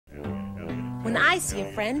When I see a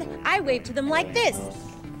friend, I wave to them like this.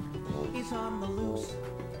 He's on the loose.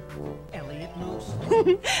 Elliot moose.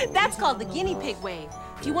 That's called the guinea pig wave.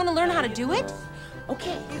 Do you want to learn how to do it?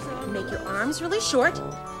 Okay, make your arms really short.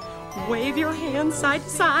 Wave your hands side to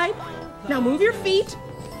side. Now move your feet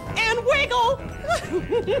and wiggle.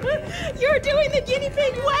 You're doing the guinea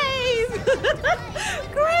pig wave.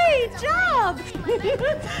 Great job.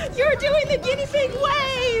 You're doing the guinea pig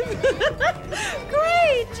wave.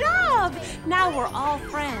 Great job. Now we're all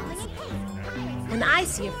friends. When I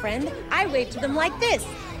see a friend, I wave to them like this.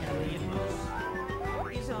 Elliot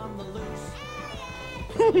moose. He's on the loose.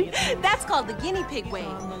 That's called the guinea pig wave.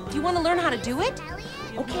 Do you want to learn how to do it?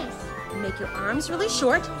 Okay, make your arms really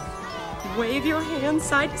short. Wave your hands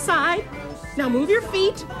side to side. Now move your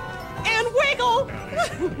feet and wiggle.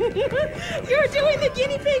 You're doing the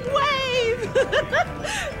guinea pig wave.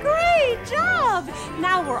 Great job.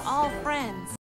 Now we're all friends.